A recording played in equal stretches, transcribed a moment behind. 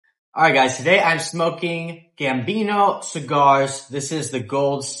Alright guys, today I'm smoking Gambino Cigars. This is the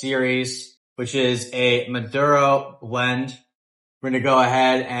Gold Series, which is a Maduro blend. We're gonna go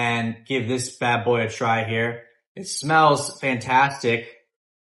ahead and give this bad boy a try here. It smells fantastic.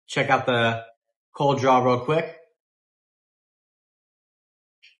 Check out the cold draw real quick.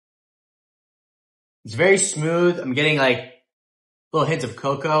 It's very smooth. I'm getting like little hints of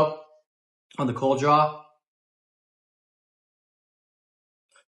cocoa on the cold draw.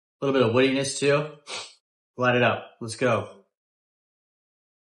 A little bit of woodiness too. Light it up. Let's go.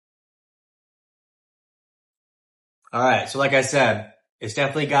 Alright, so like I said, it's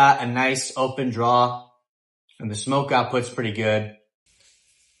definitely got a nice open draw and the smoke output's pretty good.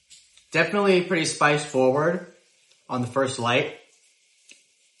 Definitely pretty spice forward on the first light.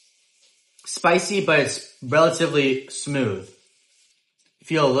 Spicy, but it's relatively smooth. You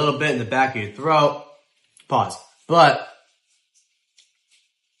feel a little bit in the back of your throat. Pause. But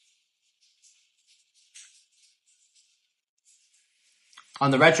on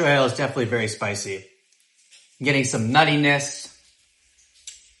the retrohale, it's definitely very spicy. I'm getting some nuttiness.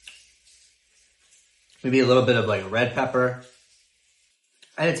 Maybe a little bit of like a red pepper.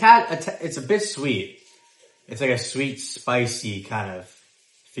 And it's a bit sweet. It's like a sweet, spicy kind of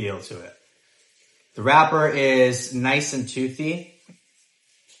feel to it. The wrapper is nice and toothy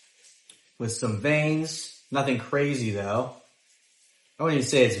with some veins. Nothing crazy though. I wouldn't even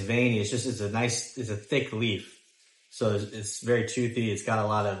say it's veiny. It's just, it's a thick leaf. So it's very toothy. It's got a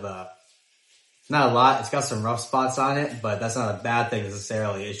lot of, not a lot. It's got some rough spots on it, but that's not a bad thing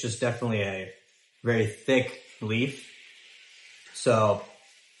necessarily. It's just definitely a very thick leaf. So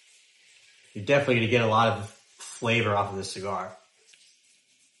you're definitely going to get a lot of flavor off of this cigar.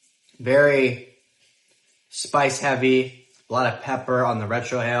 Very spice heavy, a lot of pepper on the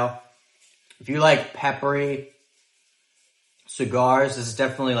retrohale. If you like peppery cigars, this is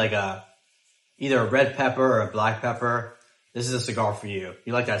definitely like either a red pepper or a black pepper. This is a cigar for you.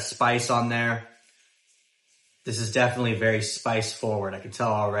 You like that spice on there. This is definitely very spice forward. I can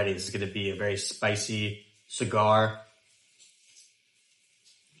tell already this is going to be a very spicy cigar.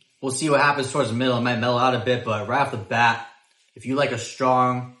 We'll see what happens towards the middle. It might mellow out a bit, but right off the bat, if you like a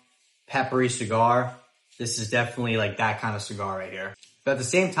strong, peppery cigar, this is definitely like that kind of cigar right here. But at the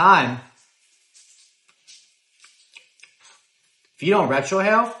same time, if you don't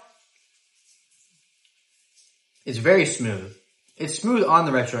retrohale, it's very smooth. It's smooth on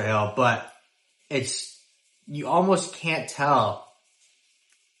the retrohale, but you almost can't tell.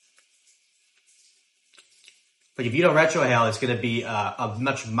 Like if you don't retrohale, it's going to be a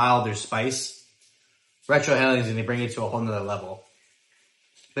much milder spice. Retrohaling is going to bring it to a whole nother level.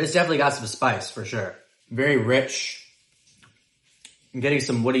 But it's definitely got some spice for sure. Very rich. I'm getting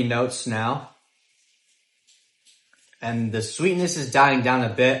some woody notes now. And the sweetness is dying down a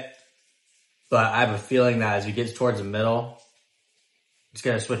bit. But I have a feeling that as we get towards the middle, it's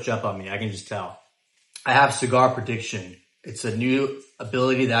going to switch up on me. I can just tell. I have cigar prediction. It's a new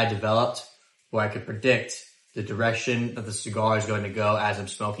ability that I developed where I could predict the direction that the cigar is going to go as I'm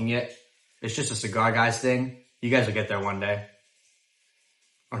smoking it. It's just a cigar guys thing. You guys will get there one day.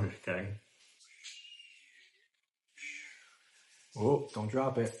 I'm just kidding. Oh, don't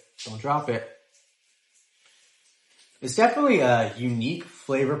drop it. Don't drop it. It's definitely a unique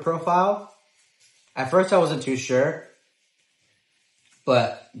flavor profile. At first I wasn't too sure,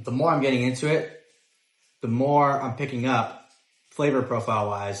 but the more I'm getting into it, the more I'm picking up flavor profile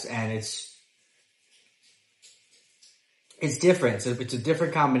wise, and it's different. It's a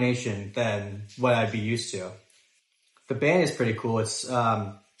different combination than what I'd be used to. The band is pretty cool. It's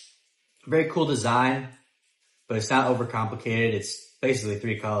very cool design, but it's not overcomplicated. It's basically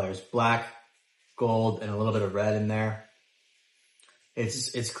 3 colors: black, gold, and a little bit of red in there.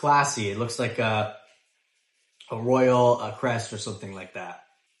 It's classy. It looks like a royal crest or something like that.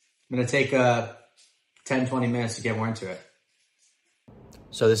 I'm gonna take 10-20 minutes to get more into it.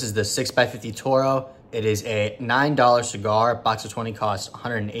 So this is the 6x50 Toro. It is a $9 cigar. Box of 20 costs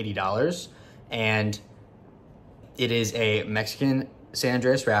 $180. And it is a Mexican San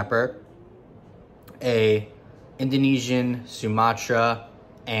Andreas wrapper, a Indonesian Sumatra,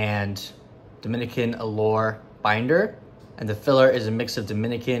 and Dominican Allure binder. And the filler is a mix of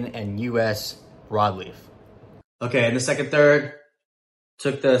Dominican and US broadleaf. Okay, in the second third,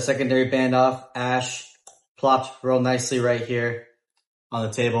 took the secondary band off. Ash plopped real nicely right here on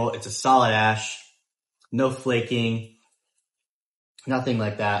the table. It's a solid ash. No flaking. Nothing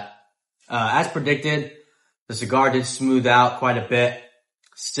like that. As predicted, the cigar did smooth out quite a bit.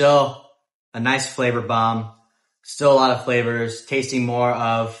 Still a nice flavor bomb. Still a lot of flavors. Tasting more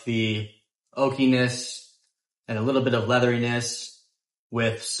of the oakiness and a little bit of leatheriness.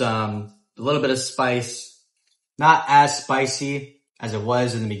 with a little bit of spice. Not as spicy as it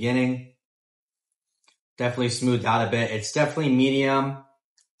was in the beginning. Definitely smoothed out a bit. It's definitely medium,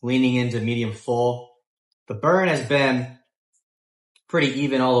 leaning into medium full. The burn has been pretty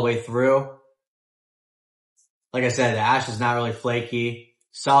even all the way through. Like I said, the ash is not really flaky.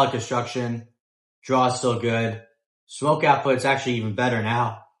 Solid construction. Draw is still good. Smoke output's actually even better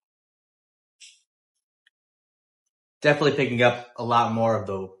now. Definitely picking up a lot more of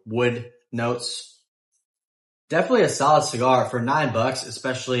the wood notes. Definitely a solid cigar for $9,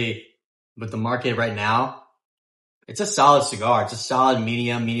 especially with the market right now. It's a solid cigar. It's a solid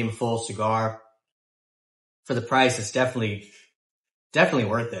medium full cigar. For the price, it's definitely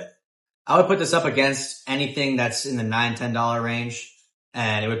worth it. I would put this up against anything that's in the $9, $10 range,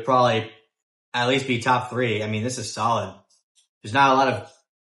 and it would probably at least be top 3. I mean, this is solid. There's not a lot of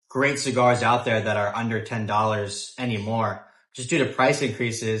great cigars out there that are under $10 anymore. Just due to price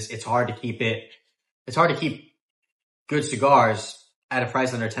increases, it's hard to keep good cigars at a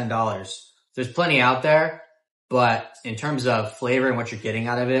price under $10. There's plenty out there, but in terms of flavor and what you're getting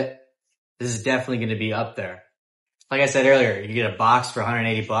out of it, this is definitely going to be up there. Like I said earlier, you get a box for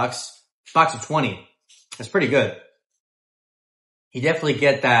 $180, box of 20. That's pretty good. You definitely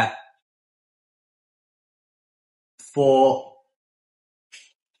get that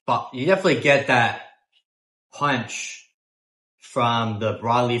punch from the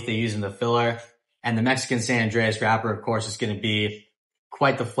broadleaf they use in the filler. And the Mexican San Andreas wrapper, of course, is going to be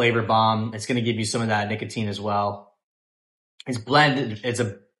quite the flavor bomb. It's going to give you some of that nicotine as well. It's blended. It's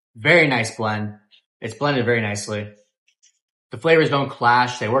a very nice blend. It's blended very nicely. The flavors don't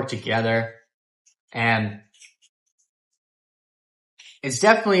clash. They work together. And it's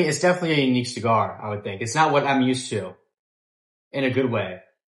definitely a unique cigar, I would think. It's not what I'm used to in a good way.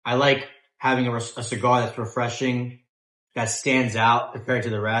 I like having a cigar that's refreshing, that stands out compared to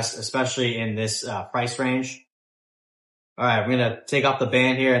the rest, especially in this price range. All right, I'm going to take off the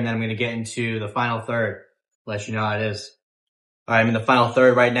band here, and then I'm going to get into the final third. Let you know how it is. All right, I'm in the final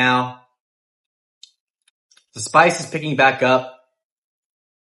third right now. The spice is picking back up.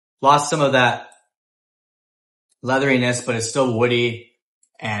 Lost some of that leatheriness, but it's still woody,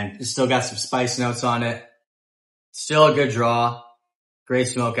 and it's still got some spice notes on it. Still a good draw. Great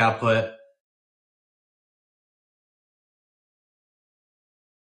smoke output.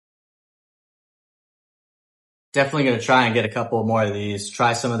 Definitely going to try and get a couple more of these.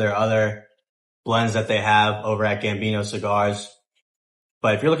 Try some of their other blends that they have over at Gambino Cigars.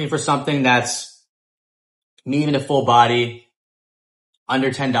 But if you're looking for something that's medium to full body, under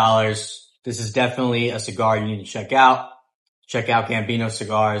 $10, this is definitely a cigar you need to check out. Check out Gambino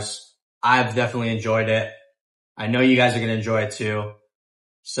Cigars. I've definitely enjoyed it. I know you guys are going to enjoy it too.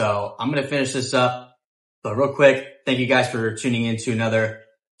 So I'm going to finish this up. But real quick, thank you guys for tuning in to another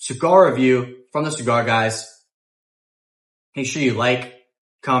cigar review from the Cigar Guys. Make sure you like,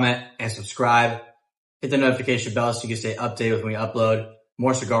 comment, and subscribe. Hit the notification bell so you can stay updated with when we upload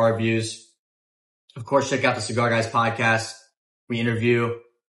more cigar reviews. Of course, check out the Cigar Guys podcast. We interview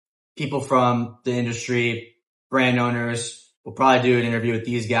people from the industry, brand owners. We'll probably do an interview with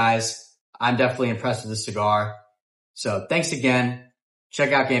these guys. I'm definitely impressed with this cigar. So thanks again.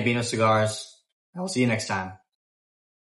 Check out Gambino Cigars. I will see you next time.